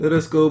Let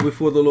us go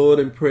before the Lord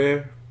in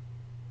prayer.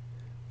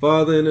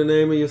 Father, in the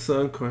name of your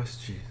Son,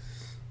 Christ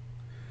Jesus,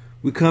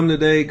 we come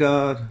today,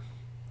 God,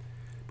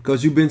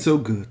 because you've been so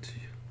good to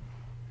you.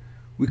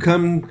 We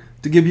come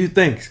to give you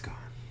thanks, God,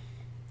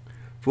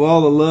 for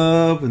all the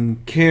love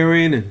and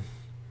caring and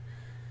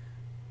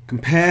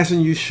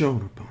compassion you've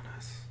shown upon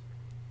us.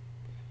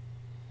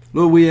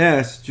 Lord, we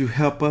ask that you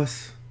help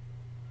us,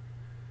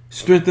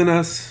 strengthen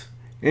us,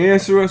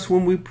 answer us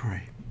when we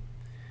pray,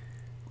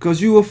 because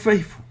you are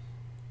faithful.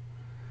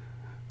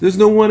 There's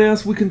no one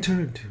else we can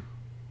turn to.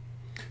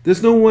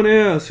 There's no one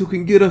else who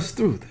can get us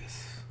through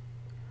this.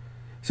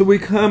 So we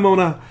come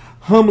on our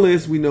humbly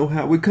as we know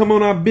how. We come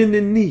on our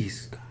bending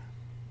knees, God.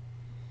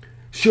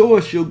 Show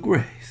us your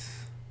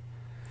grace.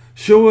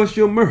 Show us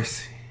your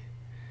mercy.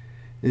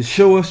 And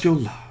show us your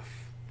love.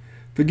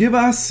 Forgive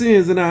our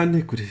sins and our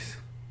iniquities.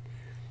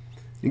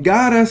 And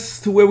guide us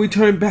to where we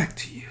turn back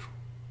to you.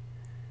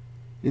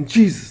 In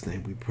Jesus'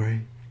 name we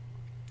pray.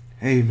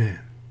 Amen.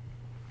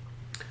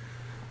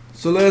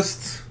 So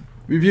let's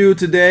review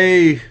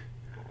today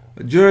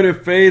a journey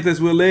of faith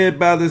as we're led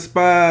by the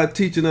inspired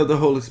teaching of the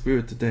Holy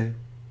Spirit today.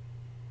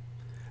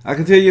 I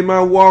can tell you in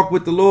my walk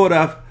with the Lord,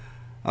 I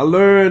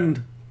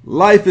learned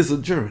life is a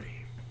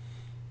journey.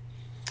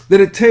 That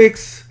it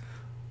takes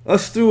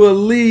us through at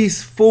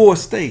least 4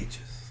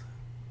 stages.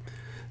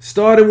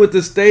 Starting with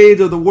the stage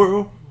of the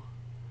world.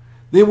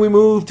 Then we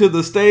move to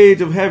the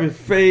stage of having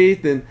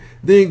faith and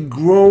then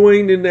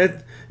growing in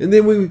that. And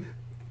then we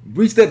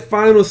reach that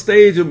final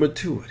stage of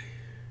maturity.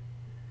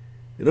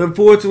 And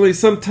unfortunately,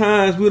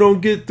 sometimes we don't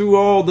get through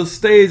all the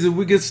stages.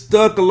 We get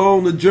stuck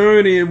along the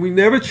journey and we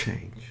never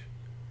change.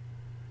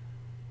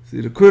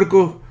 See, the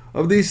critical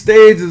of these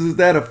stages is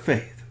that of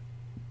faith.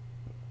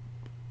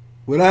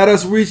 Without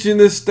us reaching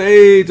this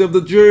stage of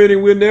the journey,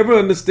 we'll never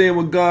understand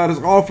what God is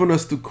offering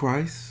us through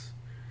Christ.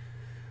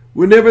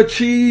 We'll never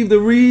achieve the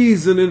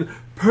reason and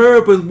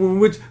purpose in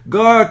which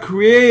God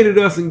created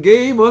us and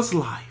gave us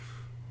life.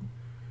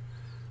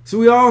 So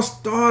we all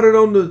started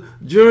on the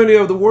journey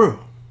of the world.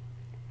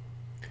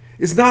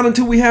 It's not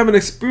until we have an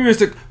experience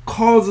that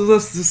causes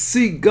us to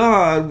seek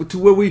God to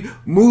where we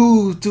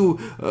move to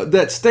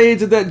that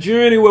stage of that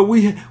journey where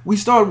we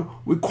start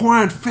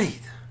requiring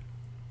faith.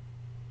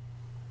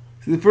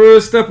 See, the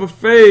first step of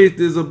faith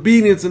is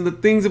obedience in the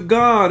things of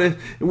God and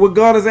what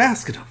God is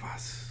asking of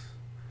us.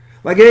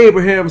 Like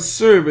Abraham's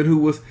servant who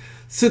was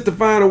sent to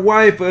find a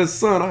wife for his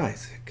son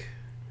Isaac.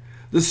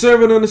 The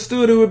servant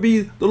understood it would be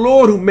the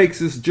Lord who makes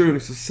this journey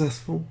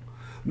successful.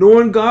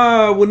 Knowing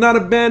God would not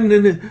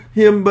abandon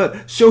him,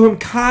 but show him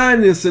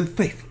kindness and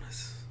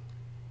faithfulness.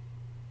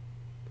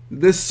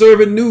 This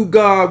servant knew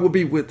God would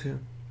be with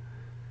him.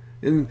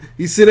 And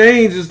he sent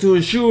angels to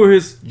ensure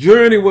his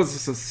journey was a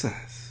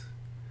success.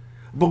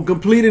 Upon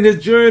completing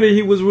his journey,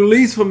 he was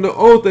released from the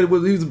oath that he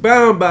was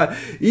bound by,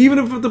 even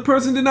if the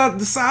person did not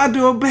decide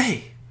to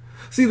obey.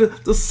 See, the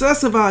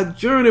success of our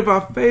journey, of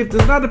our faith,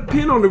 does not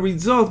depend on the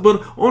results,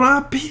 but on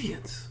our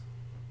obedience.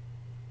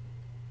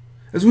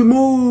 As we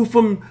move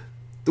from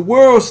the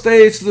world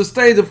stage to the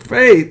stage of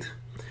faith,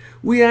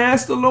 we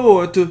ask the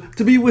Lord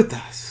to be with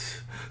us,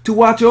 to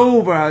watch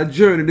over our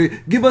journey, to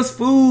give us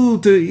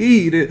food to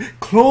eat and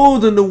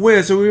clothing to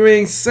wear so we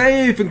remain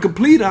safe and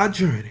complete our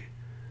journey.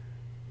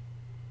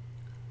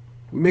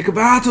 We make a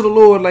vow to the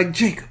Lord like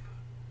Jacob,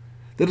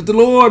 that if the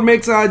Lord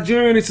makes our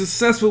journey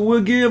successful,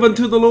 we'll give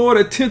unto the Lord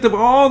 1/10 of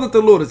all that the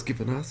Lord has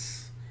given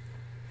us.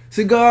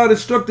 See, God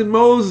instructed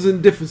Moses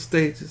in different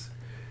stages.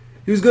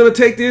 He was going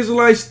to take the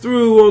Israelites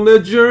through on their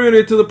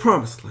journey to the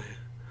promised land.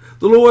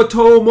 The Lord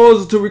told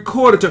Moses to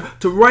record it,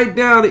 to write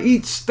down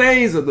each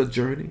stage of the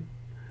journey.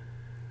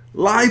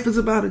 Life is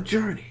about a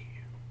journey.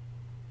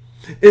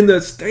 In the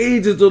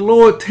stages the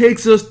Lord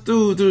takes us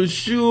through to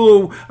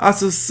ensure our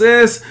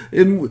success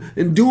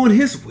in doing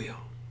His will.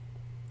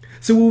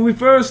 So when we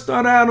first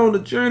start out on the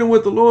journey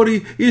with the Lord,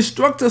 He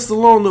instructs us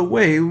along the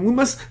way. We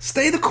must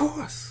stay the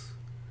course.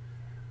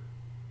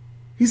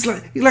 He's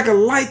like a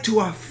light to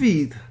our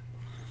feet,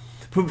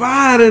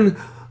 providing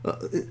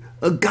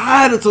a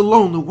guidance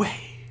along the way.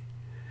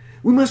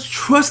 We must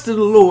trust in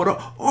the Lord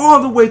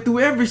all the way through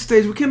every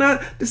stage. We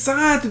cannot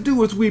decide to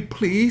do as we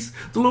please.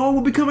 The Lord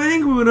will become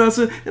angry with us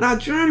and our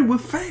journey will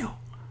fail.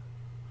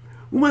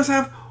 We must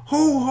have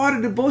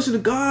wholehearted devotion to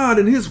God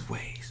and His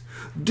ways,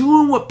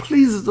 doing what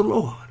pleases the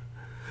Lord.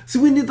 See,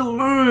 we need to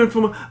learn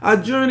from our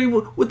journey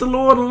with the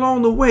Lord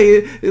along the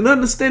way and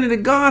understanding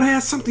that God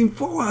has something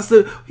for us,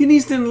 that He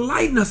needs to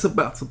enlighten us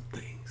about some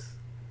things.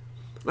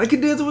 Like He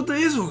did with the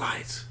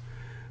Israelites.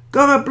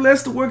 God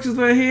blessed the works of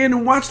their hand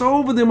and watched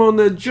over them on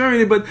their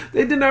journey, but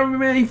they did not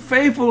remain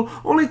faithful.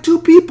 Only 2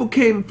 people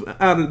came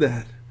out of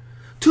that.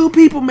 2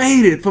 people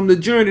made it from the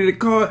journey that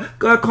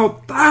God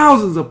called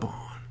thousands upon.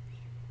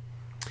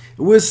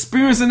 And we're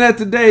experiencing that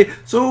today.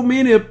 So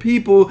many of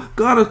people,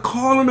 God is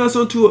calling us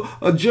onto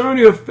a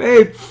journey of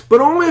faith,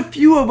 but only a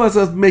few of us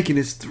are making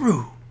it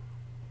through.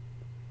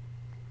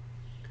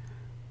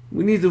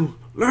 We need to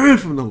learn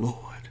from the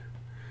Lord,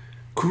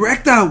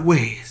 correct our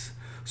ways.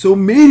 So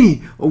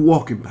many are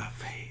walking by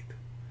faith.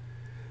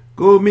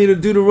 Go with me to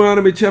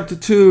Deuteronomy chapter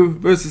 2,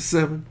 verses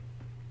 7.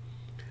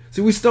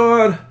 See, we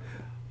start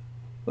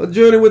a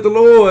journey with the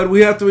Lord.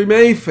 We have to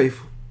remain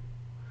faithful.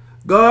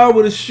 God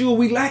will ensure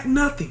we lack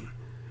nothing.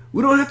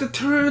 We don't have to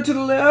turn to the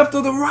left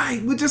or the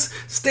right. We just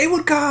stay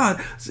with God.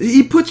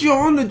 He put you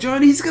on the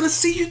journey. He's going to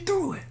see you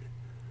through it.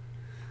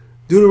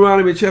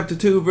 Deuteronomy chapter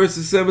 2,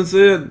 verses 7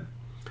 said,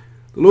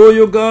 the Lord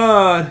your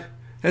God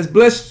has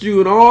blessed you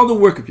in all the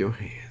work of your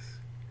hands.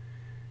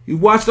 He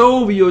watched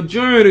over your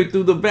journey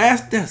through the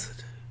vast desert.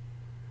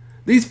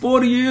 These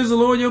 40 years the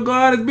Lord your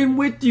God has been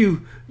with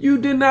you. You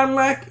did not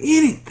lack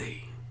anything.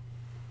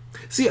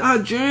 See, our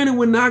journey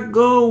will not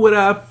go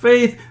without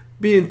faith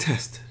being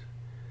tested.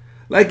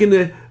 Like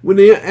when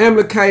the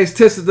Amalekites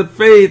tested the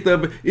faith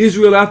of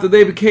Israel after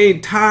they became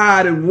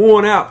tired and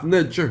worn out from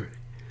their journey.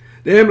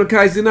 The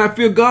Amalekites did not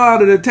fear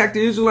God and attacked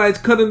the Israelites,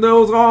 cutting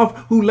those off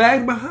who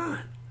lagged behind.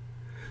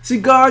 See,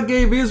 God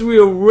gave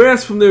Israel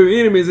rest from their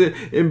enemies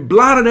and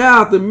blotted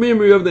out the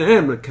memory of the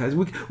Amalekites.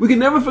 We can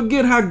never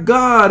forget how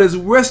God has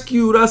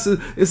rescued us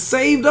and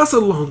saved us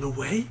along the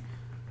way.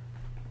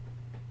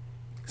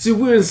 See,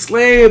 we're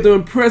enslaved or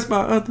impressed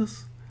by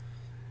others.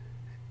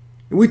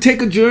 And we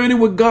take a journey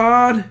with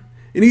God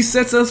and He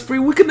sets us free.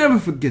 We can never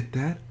forget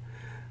that.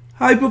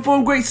 How He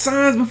performed great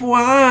signs before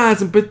our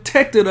eyes and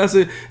protected us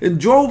and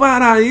drove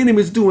out our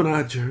enemies during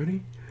our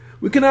journey.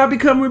 We cannot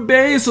become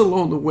rebellious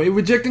along the way,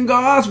 rejecting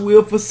God's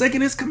will,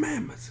 forsaking His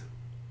commandments.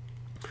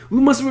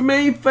 We must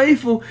remain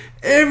faithful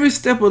every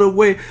step of the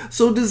way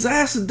so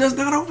disaster does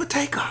not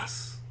overtake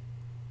us.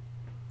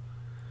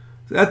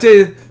 I tell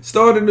you,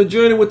 starting a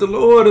journey with the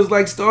Lord is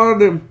like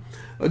starting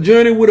a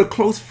journey with a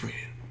close friend.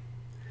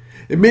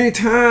 And many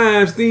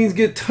times things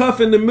get tough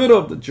in the middle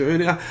of the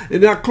journey.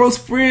 And our close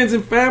friends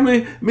and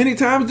family many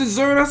times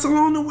desert us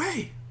along the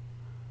way.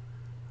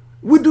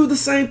 We do the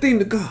same thing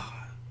to God.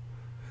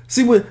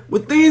 See,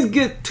 when things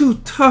get too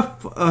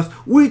tough for us,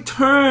 we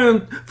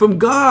turn from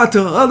God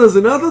to others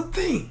and other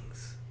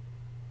things.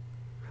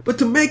 But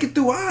to make it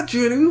through our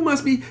journey, we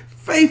must be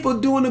faithful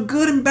during the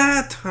good and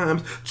bad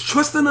times,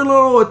 trusting the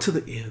Lord to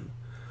the end.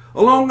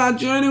 Along our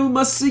journey, we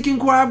must seek and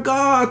inquire of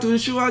God to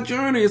ensure our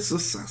journey is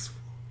successful.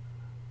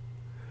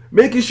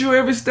 Making sure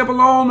every step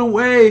along the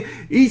way,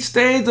 each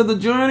stage of the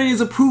journey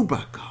is approved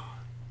by God.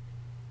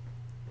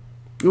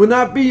 It will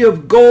not be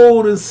of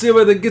gold and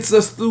silver that gets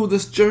us through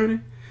this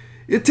journey.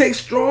 It takes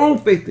strong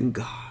faith in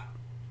God.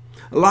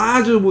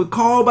 Elijah was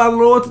called by the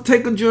Lord to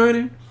take a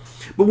journey,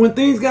 but when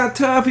things got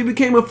tough, he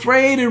became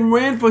afraid and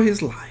ran for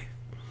his life.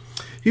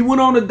 He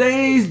went on a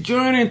day's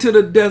journey into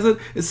the desert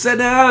and sat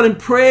down and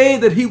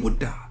prayed that he would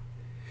die.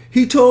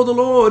 He told the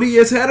Lord he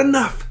has had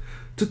enough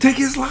to take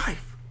his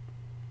life.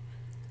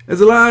 As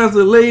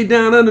Elijah lay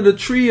down under the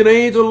tree, an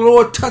angel of the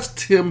Lord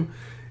touched him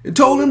and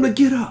told him to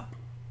get up.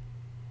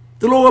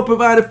 The Lord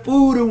provided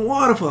food and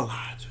water for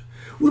Elijah.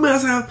 We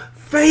must have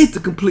faith to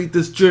complete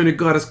this journey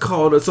God has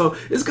called us on.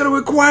 It's going to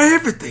require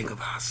everything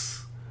of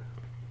us.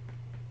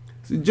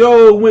 See,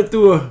 Job went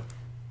through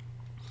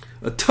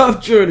a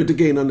tough journey to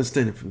gain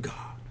understanding from God.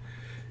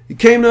 He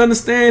came to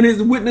understand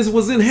his witness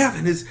was in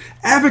heaven. His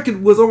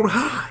advocate was on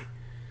high.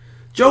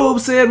 Job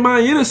said, my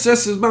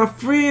intercessor is my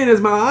friend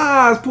as my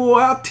eyes pour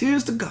out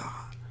tears to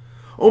God.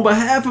 On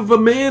behalf of a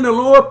man, the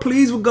Lord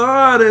pleads with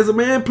God as a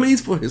man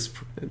pleads for his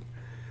friend.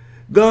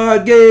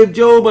 God gave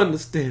Job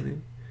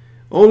understanding.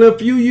 Only a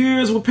few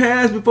years will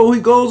pass before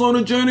he goes on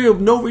a journey of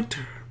no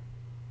return.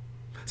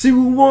 See,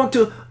 we want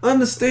to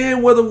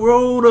understand where the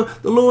road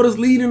the Lord is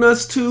leading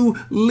us to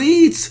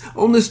leads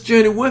on this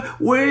journey.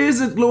 Where is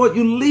it, Lord,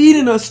 you're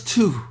leading us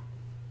to?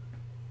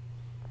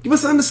 Give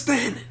us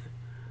understanding.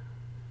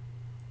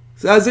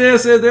 So Isaiah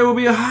said there will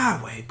be a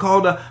highway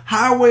called the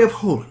highway of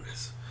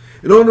holiness.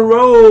 And on the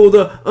road,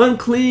 the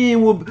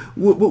unclean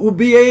will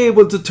be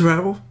able to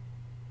travel.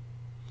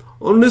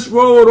 On this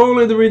road,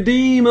 only the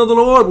redeemed of the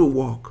Lord will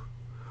walk.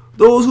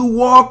 Those who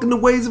walk in the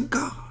ways of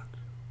God.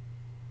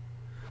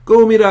 Go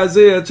with me to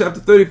Isaiah chapter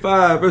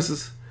 35,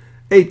 verses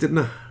 8 to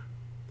 9.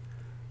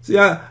 See,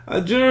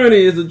 our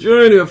journey is a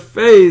journey of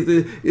faith.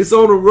 It's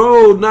on a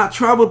road not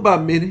traveled by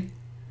many.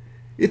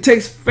 It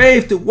takes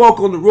faith to walk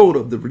on the road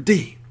of the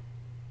redeemed.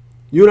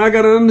 You and I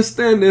got to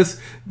understand this.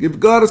 If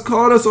God has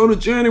called us on a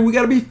journey, we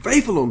got to be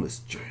faithful on this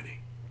journey.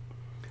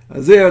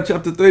 Isaiah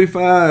chapter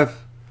 35,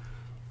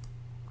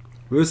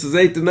 verses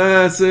 8 to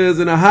 9 says,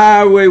 and a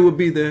highway will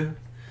be there.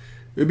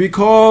 It will be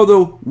called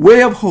the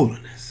way of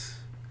holiness.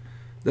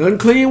 The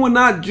unclean will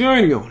not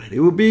journey on it. It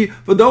will be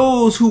for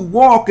those who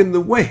walk in the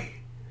way.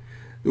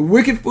 The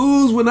wicked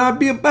fools will not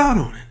be about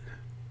on it.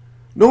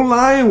 No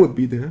lion would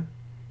be there.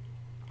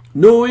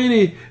 No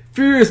any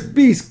furious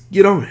beast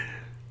get on it.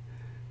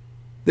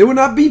 They will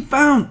not be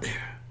found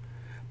there.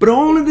 But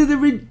only the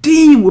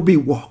redeemed will be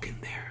walking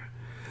there.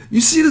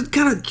 You see the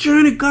kind of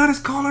journey God is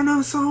calling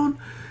us on?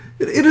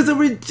 It is a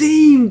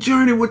redeemed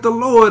journey with the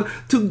Lord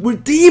to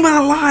redeem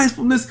our lives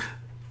from this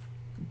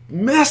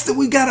mess that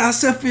we got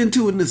ourselves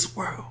into in this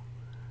world.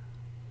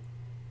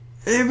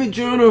 Every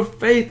journey of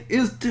faith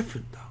is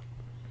different, though.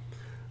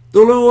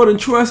 The Lord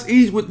entrusts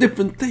each with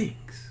different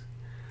things.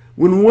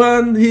 When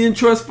one, he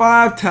entrusts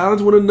 5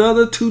 talents, when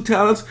another 2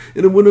 talents,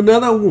 and when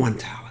another 1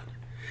 talent,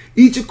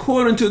 each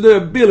according to their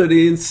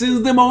ability, and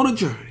sends them on a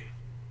journey.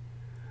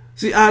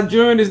 See, our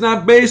journey is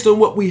not based on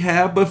what we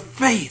have, but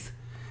faith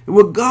and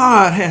what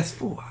God has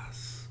for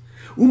us.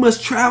 We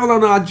must travel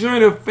on our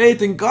journey of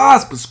faith in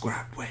God's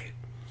prescribed way.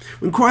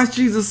 When Christ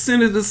Jesus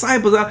sent his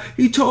disciples out,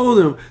 he told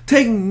them,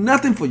 take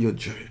nothing for your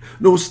journey.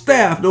 No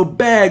staff, no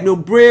bag, no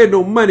bread,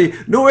 no money,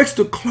 no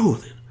extra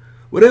clothing.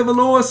 Whatever the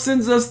Lord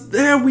sends us,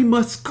 there we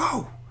must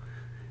go.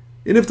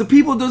 And if the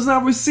people does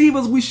not receive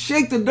us, we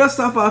shake the dust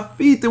off our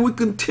feet and we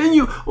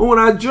continue on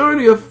our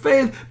journey of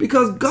faith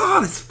because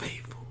God is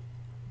faithful.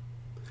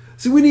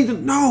 See, we need to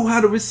know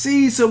how to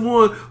receive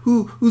someone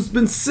who's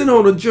been sent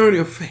on a journey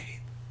of faith.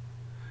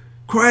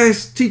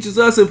 Christ teaches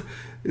us if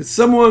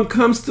someone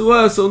comes to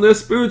us on their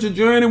spiritual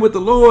journey with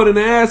the Lord and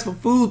asks for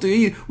food to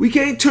eat, we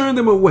can't turn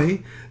them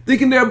away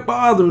thinking they're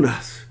bothering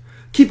us,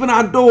 keeping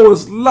our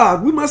doors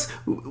locked. We must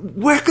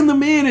welcome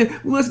them in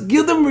and we must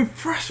give them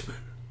refreshment.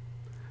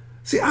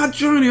 See, our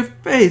journey of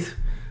faith,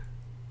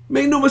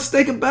 make no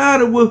mistake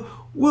about it,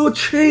 will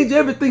change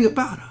everything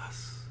about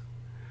us.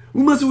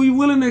 We must be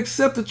willing to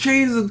accept the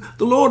changes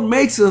the Lord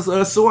makes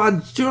us so our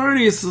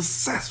journey is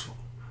successful.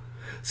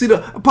 See,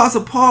 the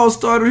Apostle Paul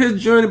started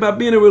his journey by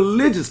being a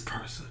religious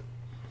person,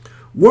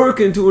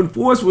 working to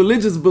enforce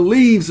religious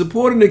beliefs,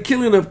 supporting the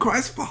killing of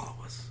Christ's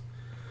followers.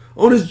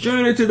 On his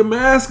journey to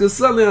Damascus,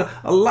 suddenly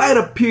a light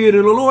appeared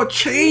and the Lord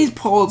changed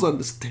Paul's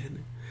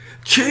understanding,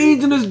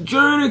 changing his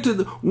journey to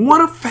the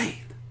one of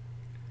faith.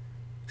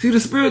 See, the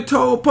Spirit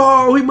told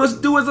Paul he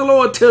must do as the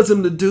Lord tells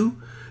him to do.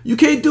 You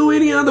can't do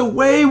any other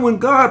way when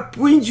God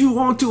brings you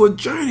onto a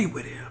journey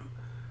with him.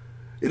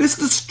 It is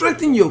to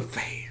strengthen your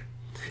faith.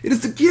 It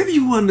is to give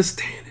you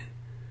understanding.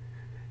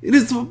 It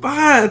is to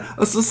provide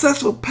a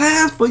successful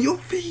path for your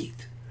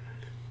feet.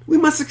 We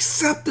must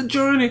accept the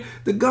journey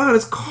that God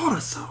has called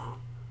us on.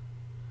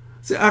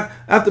 See,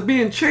 after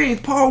being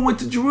changed, Paul went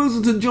to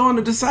Jerusalem to join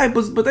the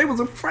disciples, but they was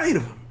afraid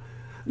of him,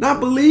 not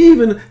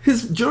believing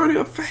his journey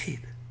of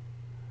faith.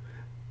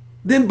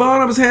 Then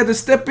Barnabas had to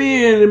step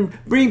in and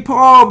bring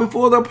Paul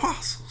before the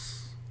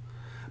apostles.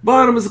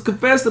 Barnabas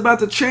confessed about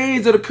the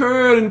change that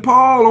occurred in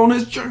Paul on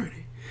his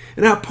journey,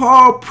 and how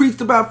Paul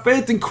preached about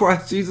faith in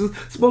Christ Jesus,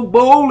 spoke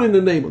boldly in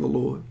the name of the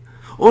Lord.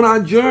 On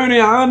our journey,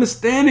 our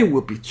understanding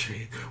will be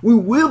changed. We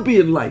will be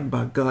enlightened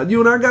by God.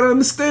 You and I got to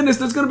understand this.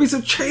 There's going to be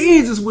some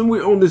changes when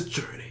we're on this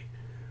journey.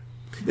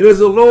 And as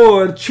the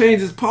Lord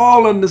changes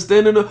Paul's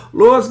understanding, the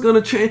Lord's going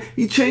to change.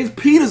 He changed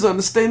Peter's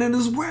understanding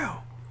as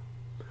well.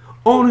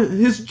 On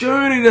his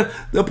journey,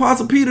 the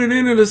Apostle Peter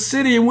entered the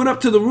city and went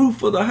up to the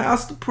roof of the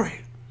house to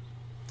pray.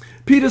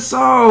 Peter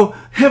saw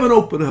heaven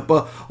open up.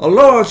 A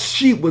large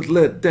sheep was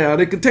let down.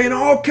 It contained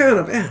all kinds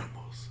of animals.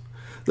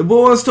 The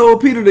boys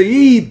told Peter to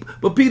eat,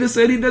 but Peter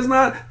said he does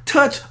not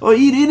touch or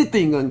eat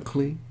anything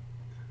unclean.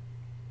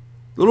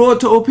 The Lord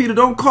told Peter,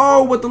 don't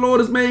call what the Lord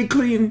has made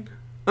clean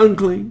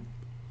unclean.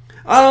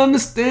 Our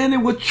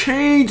understanding will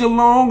change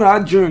along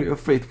our journey of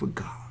faith with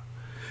God.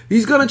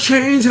 He's going to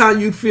change how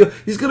you feel.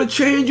 He's going to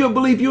change your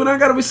belief. You and I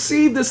got to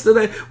receive this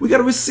today. We got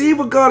to receive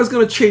what God is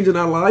going to change in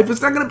our life.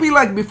 It's not going to be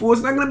like before.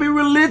 It's not going to be a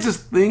religious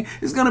thing.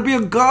 It's going to be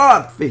a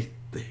God faith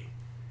thing.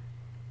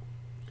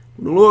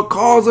 When the Lord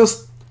calls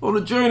us on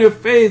a journey of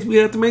faith, we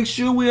have to make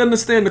sure we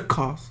understand the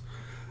cost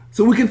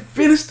so we can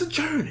finish the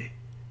journey.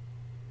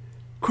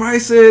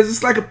 Christ says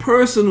it's like a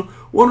person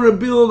wanting to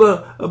build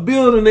a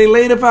building. They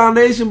lay the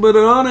foundation but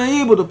are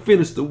unable to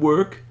finish the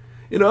work,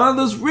 and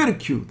others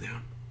ridicule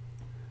them.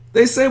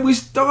 They say we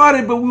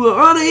started, but we were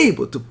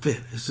unable to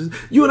finish.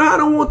 You and I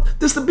don't want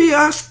this to be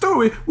our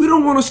story. We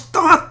don't want to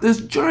start this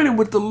journey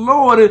with the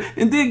Lord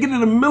and then get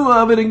in the middle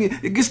of it and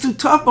it gets too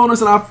tough on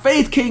us and our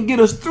faith can't get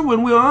us through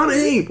and we're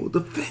unable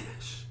to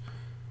finish.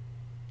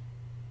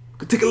 We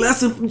could take a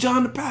lesson from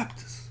John the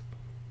Baptist,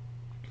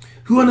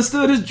 who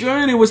understood his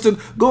journey was to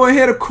go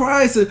ahead of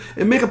Christ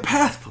and make a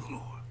path for the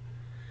Lord.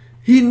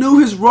 He knew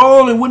his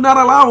role and would not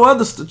allow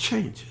others to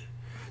change it.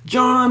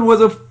 John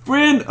was a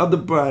friend of the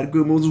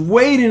bridegroom, was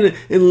waiting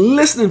and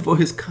listening for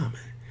his coming.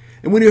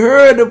 And when he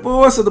heard the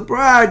voice of the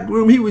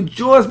bridegroom, he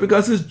rejoiced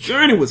because his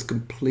journey was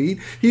complete.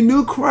 He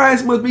knew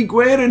Christ must be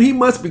greater and he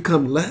must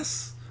become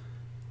less.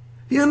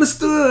 He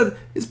understood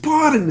his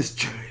part in this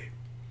journey.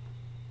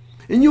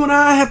 And you and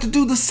I have to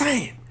do the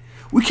same.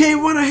 We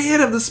can't run ahead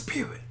of the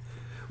Spirit.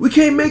 We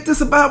can't make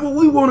this about what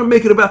we want to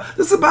make it about.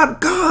 This is about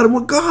God and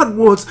what God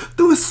wants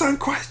through his Son,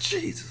 Christ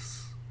Jesus.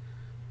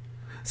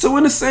 So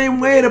in the same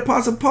way, the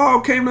Apostle Paul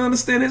came to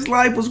understand his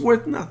life was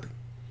worth nothing.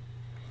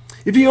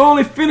 If he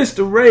only finished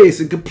the race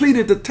and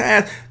completed the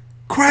task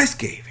Christ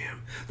gave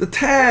him, the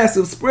task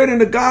of spreading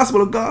the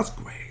gospel of God's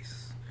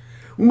grace.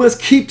 We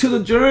must keep to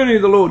the journey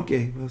the Lord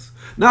gave us,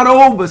 not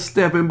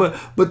overstepping, but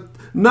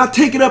not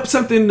taking up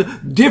something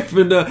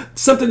different,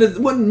 something that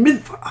wasn't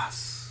meant for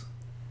us.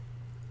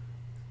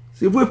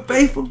 See, if we're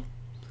faithful,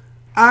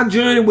 our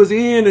journey was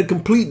in a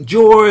complete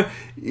joy.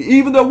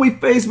 Even though we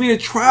face many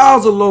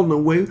trials along the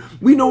way,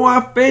 we know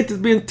our faith is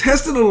being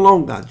tested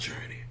along our journey.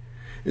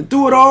 And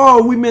through it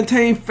all, we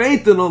maintain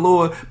faith in the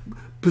Lord,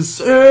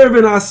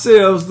 preserving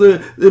ourselves,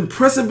 the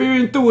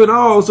persevering through it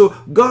all so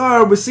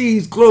God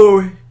receives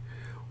glory.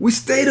 We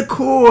stay the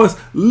course,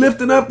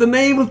 lifting up the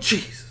name of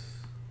Jesus.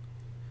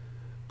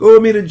 Go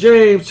with me to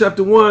James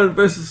chapter 1,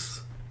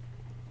 verses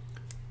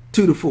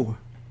 2 to 4.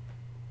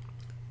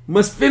 We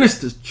must finish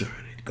this journey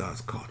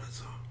God's called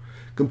us on.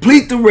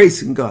 Complete the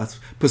race in God's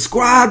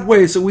prescribed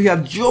way so we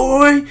have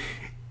joy,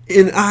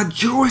 and our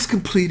joy is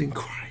complete in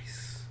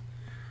Christ.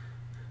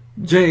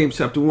 James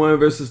chapter 1,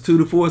 verses 2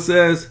 to 4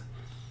 says,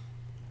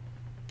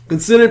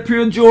 "Consider it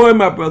pure joy,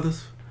 my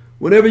brothers,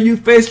 whenever you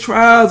face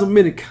trials of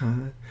many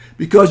kinds,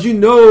 because you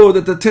know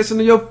that the testing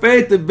of your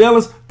faith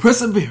develops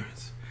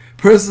perseverance.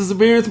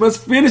 Perseverance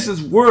must finish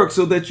its work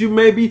so that you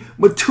may be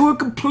mature,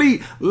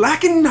 complete,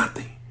 lacking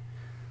nothing."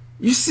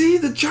 You see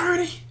the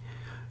journey?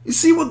 You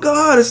see what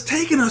God has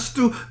taken us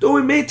through? Though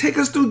it may take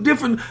us through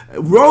different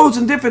roads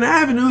and different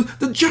avenues,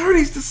 the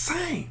journey is the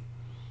same.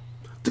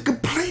 To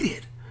complete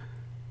it.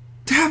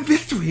 To have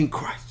victory in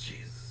Christ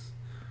Jesus.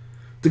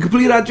 To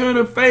complete our journey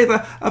of faith,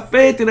 our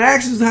faith and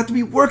actions have to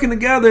be working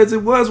together as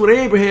it was with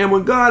Abraham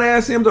when God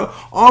asked him to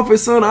offer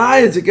his son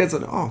Isaac as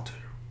an altar.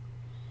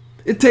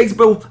 It takes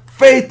both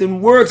faith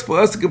and works for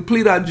us to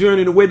complete our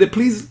journey in a way that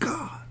pleases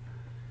God.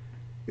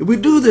 If we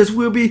do this,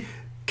 we'll be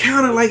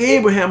counted like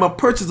Abraham, a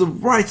purchaser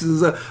of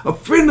righteousness, a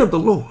friend of the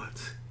Lord.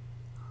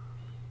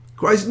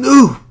 Christ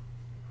knew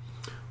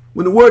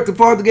when the work the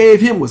Father gave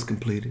him was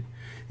completed.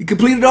 He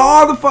completed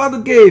all the Father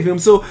gave him,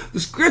 so the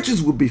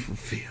scriptures will be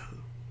fulfilled.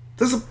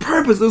 There's a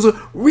purpose, there's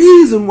a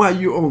reason why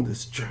you're on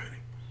this journey.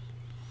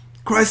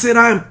 Christ said,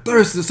 "I am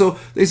thirsty," so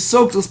they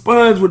soaked a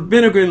sponge with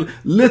vinegar and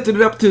lifted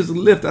it up to his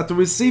lips. After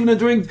receiving a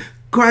drink,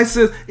 Christ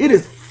says, "It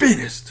is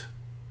finished."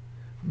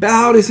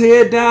 Bowed his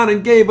head down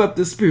and gave up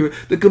the spirit.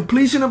 The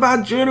completion of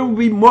our journey will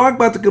be marked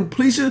by the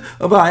completion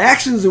of our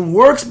actions and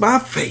works by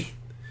faith.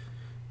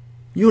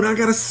 You and I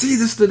got to see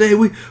this today.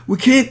 We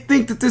can't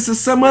think that this is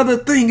some other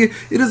thing. It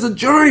is a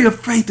journey of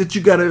faith that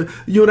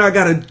you and I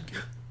got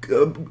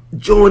to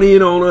join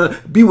in on,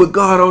 be with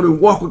God on,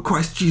 and walk with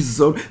Christ Jesus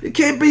on. It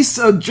can't be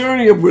a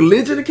journey of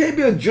religion. It can't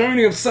be a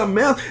journey of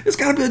something else. It's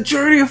got to be a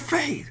journey of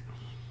faith.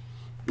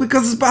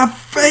 Because it's by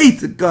faith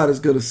that God is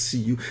going to see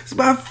you. It's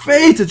by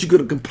faith that you're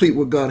going to complete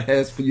what God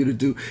has for you to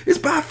do. It's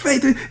by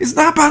faith. It's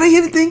not by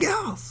anything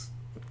else.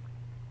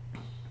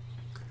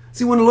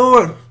 See, when the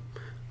Lord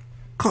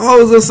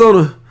calls us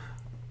on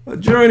a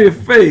journey of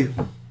faith,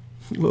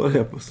 Lord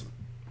help us,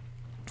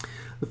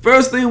 the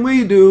first thing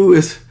we do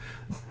is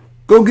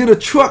go get a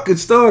truck and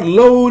start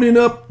loading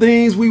up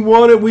things we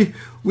wanted.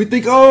 We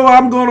think, oh,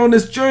 I'm going on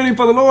this journey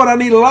for the Lord. I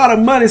need a lot of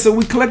money. So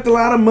we collect a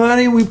lot of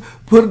money. We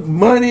put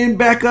money in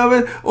back of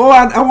it. Oh,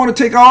 I want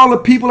to take all the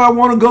people I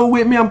want to go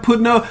with me. I'm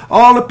putting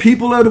all the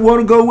people that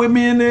want to go with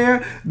me in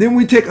there. Then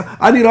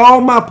I need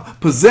all my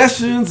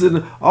possessions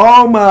and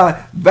all my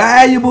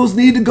valuables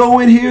need to go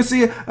in here.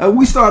 See,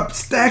 we start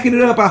stacking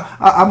it up.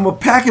 I'm a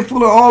packet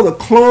full of all the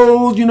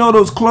clothes. You know,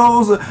 those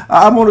clothes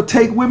I want to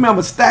take with me. I'm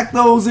going to stack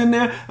those in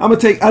there. I'm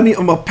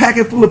a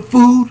packet full of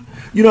food.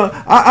 You know,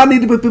 I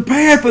need to be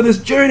prepared for this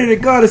journey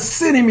that God is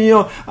sending me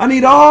on. I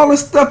need all the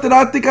stuff that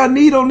I think I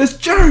need on this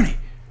journey.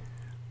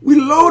 We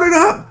load it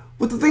up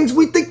with the things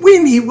we think we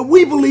need, what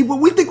we believe, what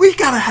we think we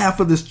got to have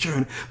for this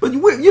journey. But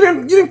you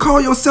didn't call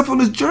yourself on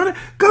this journey.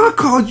 God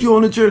called you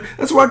on the journey.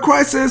 That's why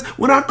Christ says,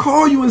 when I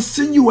call you and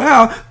send you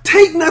out,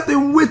 take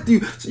nothing with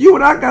you. So you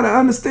and I got to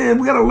understand,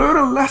 we got to learn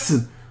a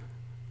lesson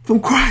from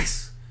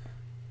Christ.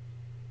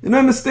 And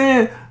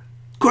understand,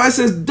 Christ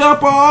says,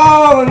 dump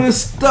all of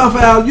this stuff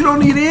out. You don't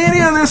need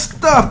any of this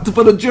stuff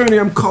for the journey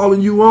I'm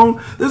calling you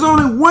on. There's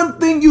only one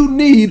thing you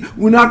need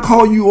when I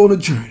call you on a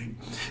journey.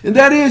 And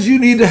that is, you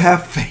need to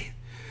have faith.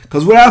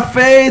 Because without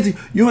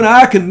faith, you and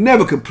I can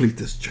never complete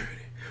this journey.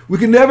 We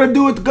can never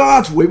do it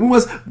God's way. We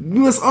must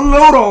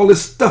unload all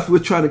this stuff we're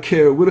trying to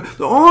carry.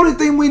 The only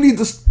thing we need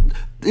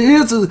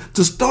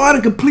to start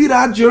and complete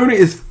our journey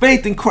is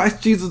faith in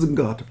Christ Jesus and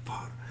God the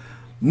Father.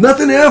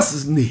 Nothing else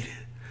is needed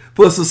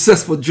for a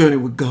successful journey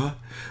with God.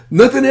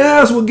 Nothing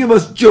else will give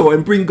us joy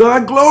and bring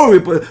God glory,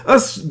 but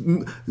us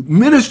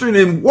ministering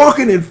and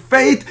walking in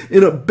faith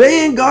and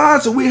obeying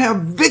God so we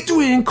have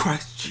victory in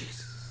Christ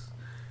Jesus.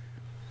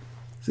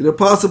 See, the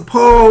Apostle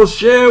Paul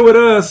shared with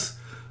us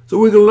so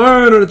we can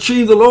learn and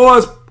achieve the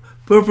Lord's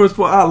purpose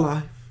for our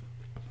life.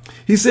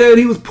 He said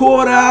he was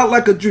poured out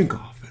like a drink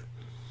offering.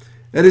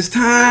 At his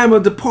time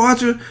of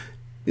departure,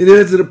 and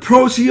as it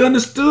approached, he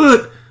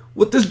understood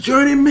what this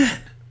journey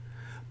meant.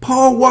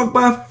 Paul walked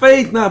by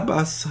faith, not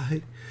by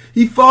sight.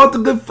 He fought the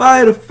good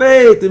fight of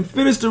faith and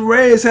finished the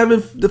race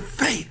having the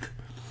faith.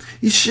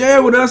 He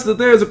shared with us that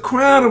there is a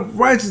crown of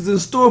righteousness in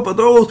store for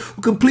those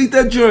who complete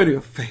their journey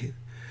of faith.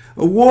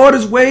 A reward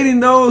is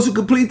waiting those who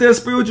complete their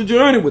spiritual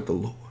journey with the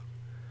Lord.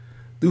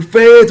 Through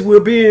faith,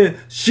 we're being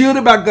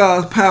shielded by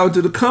God's power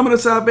to the coming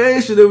of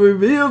salvation that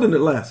revealed in the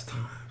last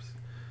times.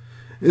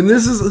 And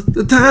this is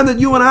the time that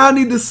you and I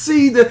need to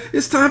see that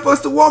it's time for us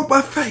to walk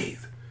by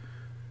faith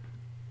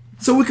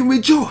so we can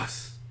rejoice.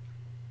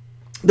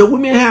 that we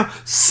may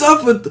have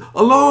suffered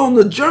along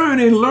the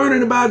journey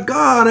learning about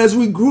God as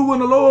we grew in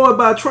the Lord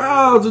by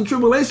trials and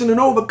tribulation and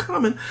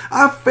overcoming.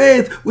 Our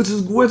faith, which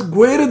is what's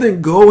greater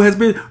than gold, has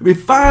been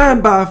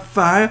refined by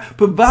fire,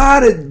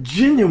 provided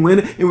genuine,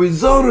 and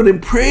resulted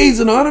in praise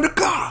and honor to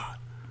God.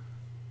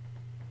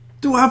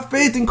 Through our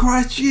faith in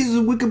Christ Jesus,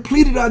 we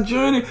completed our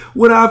journey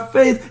with our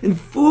faith in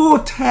full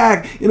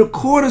tact in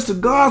accordance to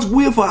God's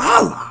will for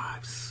our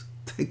lives.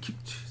 Thank you,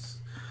 Jesus.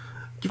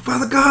 Thank you,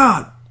 Father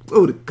God.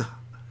 Glory to God.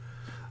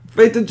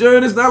 Faith and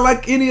journey is not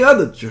like any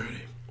other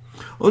journey.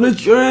 On this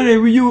journey,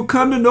 you will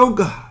come to know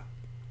God.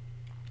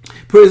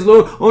 Praise the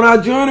Lord. On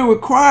our journey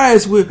with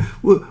Christ,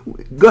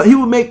 God, He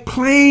will make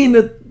plain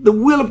the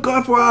will of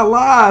God for our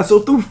lives. So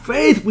through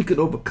faith, we can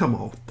overcome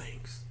all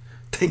things.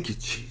 Thank you,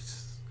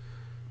 Jesus.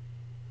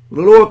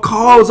 The Lord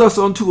calls us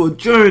onto a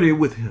journey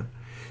with Him.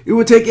 It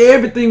will take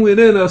everything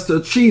within us to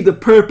achieve the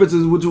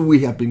purposes which we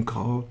have been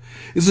called.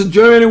 It's a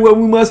journey where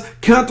we must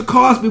count the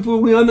cost before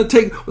we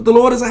undertake what the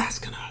Lord is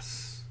asking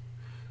us.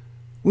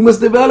 We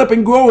must develop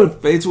and grow in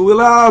faith, so we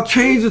allow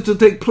changes to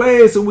take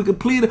place and we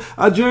complete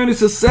our journey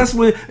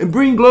successfully and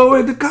bring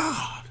glory to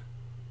God.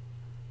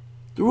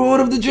 The road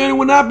of the journey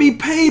will not be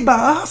paid by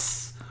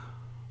us,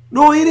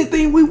 nor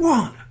anything we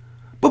want,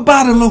 but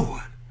by the Lord.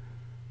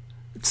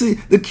 See,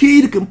 the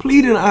key to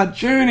completing our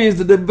journey is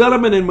the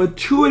development and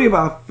maturity of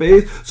our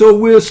faith, so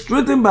we're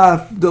strengthened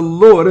by the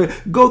Lord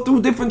and go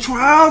through different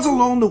trials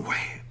along the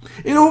way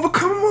and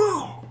overcome them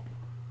all.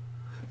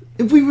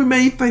 If we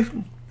remain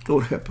faithful,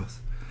 Lord help us.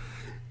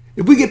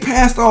 If we get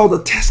past all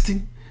the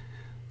testing,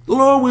 the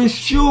Lord will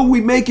ensure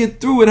we make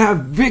it through and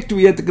have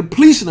victory at the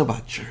completion of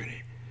our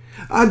journey.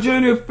 Our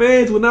journey of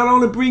faith will not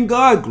only bring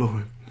God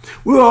glory,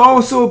 we'll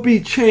also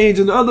be changed,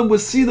 and others will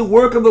see the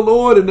work of the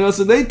Lord in us,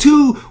 and they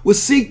too will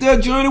seek their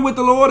journey with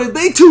the Lord, and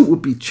they too will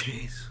be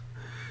changed.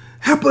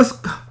 Help us,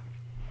 God.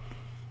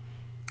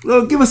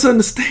 Lord, give us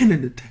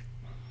understanding today.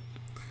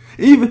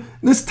 Even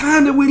this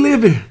time that we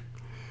live in,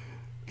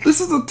 this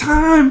is a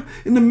time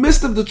in the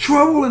midst of the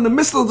trouble, in the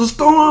midst of the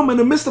storm, in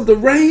the midst of the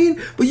rain,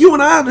 for you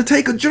and I to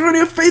take a journey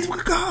of faith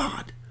with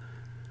God.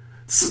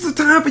 This is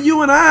the time for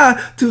you and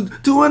I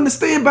to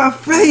understand by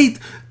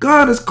faith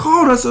God has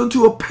called us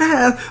onto a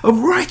path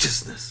of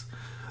righteousness,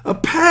 a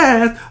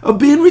path of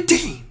being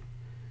redeemed.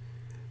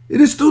 It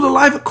is through the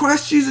life of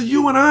Christ Jesus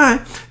you and I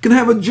can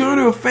have a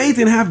journey of faith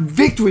and have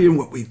victory in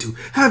what we do.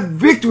 Have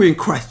victory in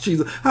Christ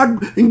Jesus.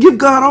 And give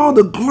God all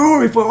the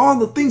glory for all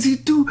the things He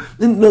do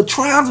in the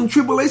trials and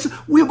tribulations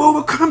we have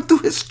overcome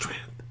through His strength.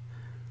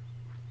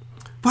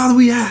 Father,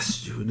 we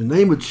ask you in the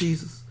name of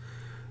Jesus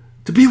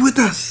to be with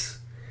us.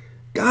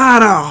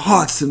 Guide our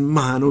hearts and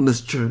mind on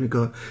this journey,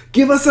 God.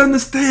 Give us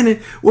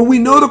understanding when we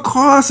know the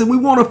cost and we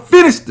want to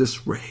finish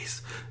this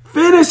race.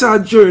 Finish our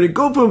journey.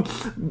 Go from,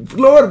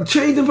 Lord,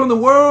 changing from the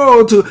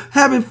world to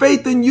having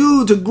faith in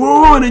you, to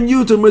growing in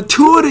you, to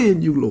maturity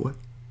in you, Lord.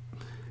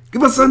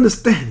 Give us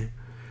understanding.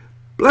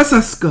 Bless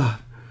us, God,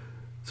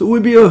 so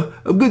we'll be of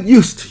good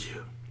use to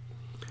you.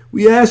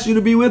 We ask you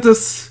to be with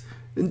us.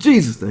 In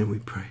Jesus' name we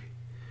pray.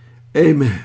 Amen.